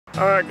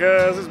Alright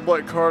guys, this is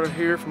Blake Carter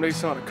here from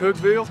Nissan of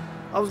Cookeville.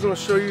 I was going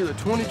to show you the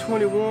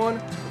 2021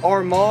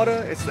 Armada.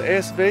 It's the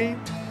SV.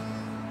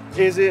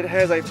 It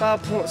has a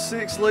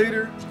 5.6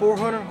 liter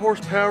 400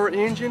 horsepower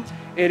engine.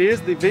 It is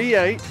the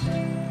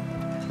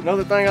V8.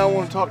 Another thing I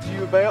want to talk to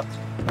you about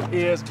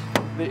is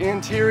the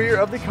interior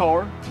of the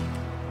car.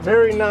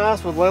 Very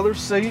nice with leather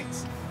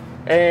seats,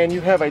 and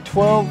you have a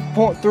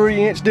 12.3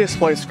 inch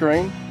display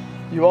screen.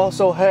 You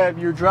also have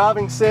your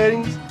driving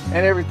settings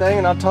and everything,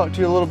 and I'll talk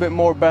to you a little bit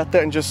more about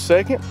that in just a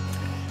second.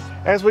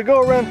 As we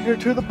go around here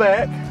to the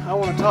back, I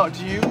want to talk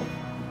to you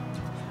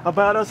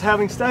about us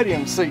having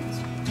stadium seats.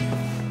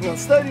 Now,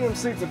 stadium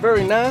seats are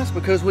very nice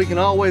because we can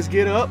always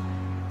get up,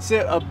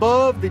 sit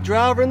above the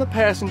driver and the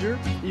passenger.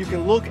 You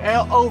can look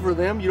out over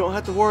them. You don't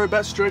have to worry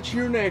about stretching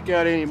your neck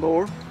out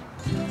anymore.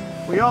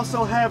 We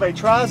also have a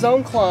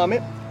tri-zone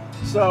climate,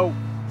 so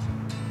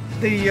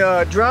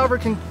the driver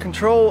can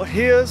control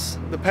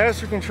the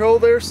passenger control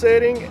their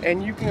setting,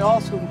 and you can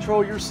also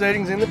control your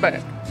settings in the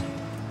back.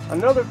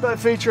 Another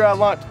feature I'd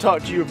like to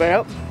talk to you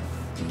about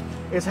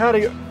is how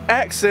to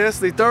access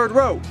the third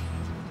row.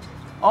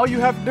 All you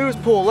have to do is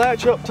pull a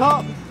latch up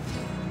top,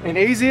 and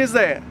easy as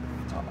that.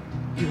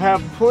 You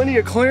have plenty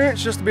of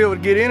clearance just to be able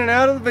to get in and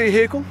out of the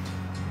vehicle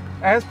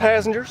as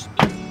passengers.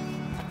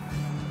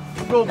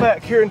 We'll go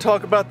back here and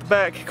talk about the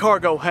back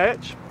cargo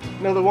hatch,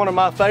 another one of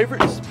my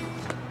favorites.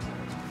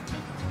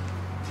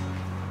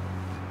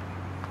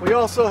 We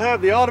also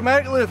have the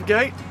automatic lift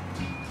gate.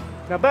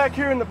 Now back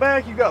here in the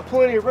back, you got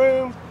plenty of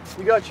room.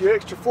 You got your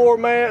extra floor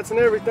mats and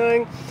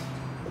everything.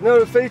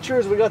 Another feature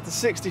is we got the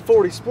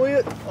 60-40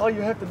 split. All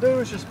you have to do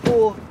is just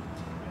pull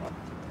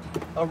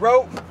a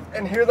rope,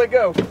 and here they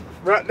go,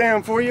 right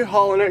down for you,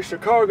 hauling extra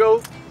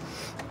cargo.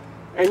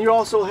 And you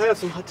also have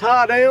some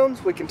tie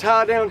downs. We can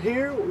tie down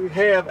here. We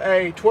have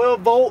a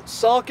 12-volt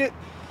socket,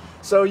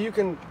 so you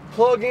can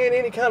plug in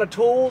any kind of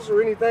tools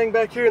or anything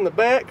back here in the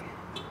back.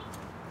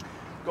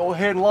 Go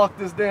ahead and lock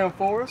this down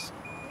for us.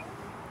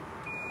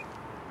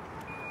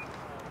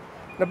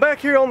 Now back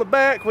here on the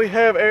back, we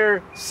have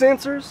air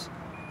sensors.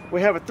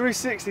 We have a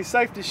 360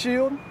 safety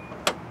shield,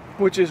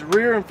 which is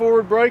rear and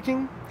forward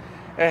braking.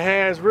 It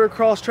has rear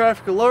cross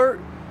traffic alert,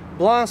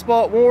 blind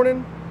spot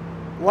warning,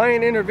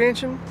 lane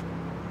intervention.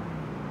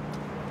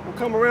 We'll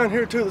come around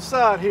here to the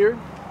side here.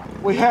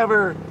 We have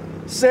our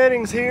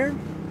settings here.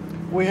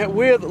 We have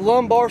with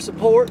lumbar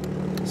support,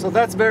 so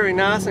that's very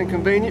nice and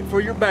convenient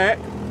for your back.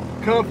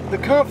 The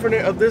comfort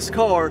of this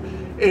car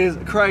is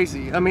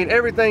crazy. I mean,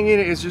 everything in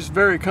it is just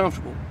very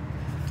comfortable.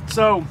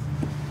 So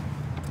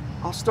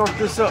I'll start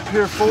this up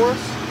here for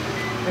us,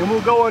 and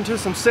we'll go into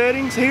some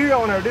settings here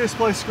on our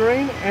display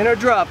screen and our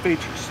drive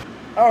features.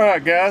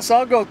 Alright guys, so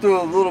I'll go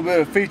through a little bit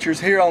of features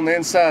here on the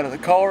inside of the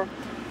car.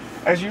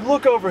 As you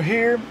look over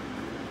here,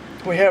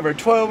 we have our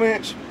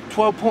 12-inch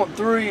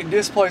 12.3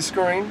 display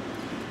screen.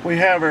 We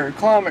have our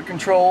climate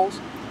controls.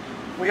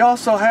 We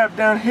also have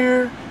down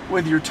here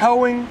with your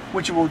towing,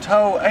 which will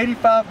tow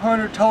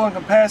 8,500 towing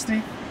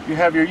capacity. You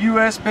have your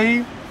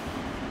USB.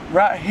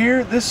 Right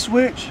here, this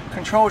switch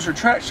controls your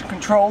traction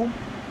control.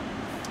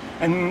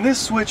 And this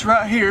switch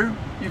right here,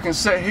 you can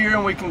set here,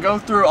 and we can go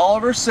through all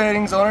of our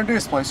settings on our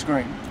display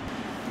screen.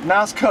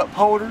 Nice cup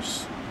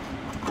holders.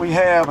 We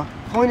have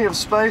plenty of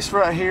space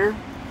right here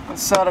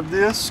inside of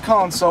this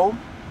console,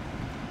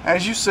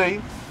 as you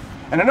see.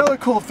 And another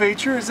cool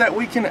feature is that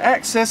we can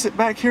access it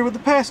back here with the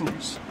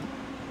passengers.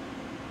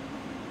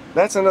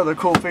 That's another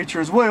cool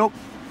feature as well.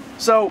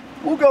 So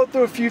we'll go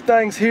through a few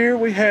things here.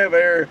 We have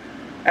our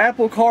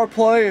Apple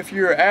CarPlay if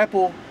you're an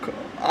Apple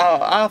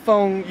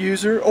iPhone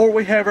user, or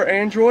we have our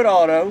Android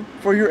Auto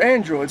for your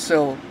Android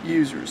cell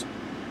users.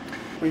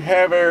 We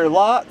have our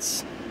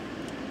lights,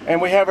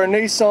 and we have our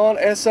Nissan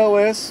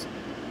SOS.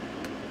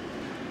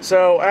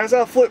 So as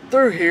I flip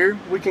through here,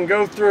 we can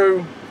go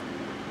through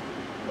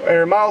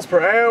our miles per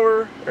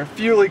hour, our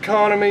fuel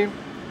economy.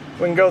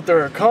 We can go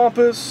through our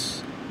compass,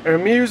 our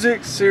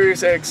music,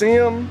 Sirius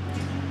XM.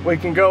 We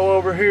can go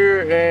over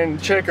here and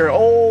check our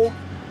oil,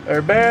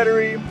 our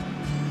battery,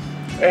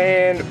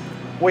 and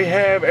we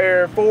have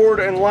our forward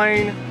and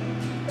lane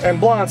and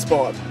blind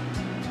spot.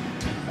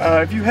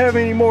 If you have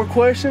any more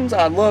questions,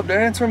 I'd love to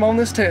answer them on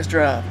this test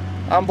drive.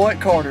 I'm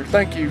Blake Carter.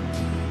 Thank you.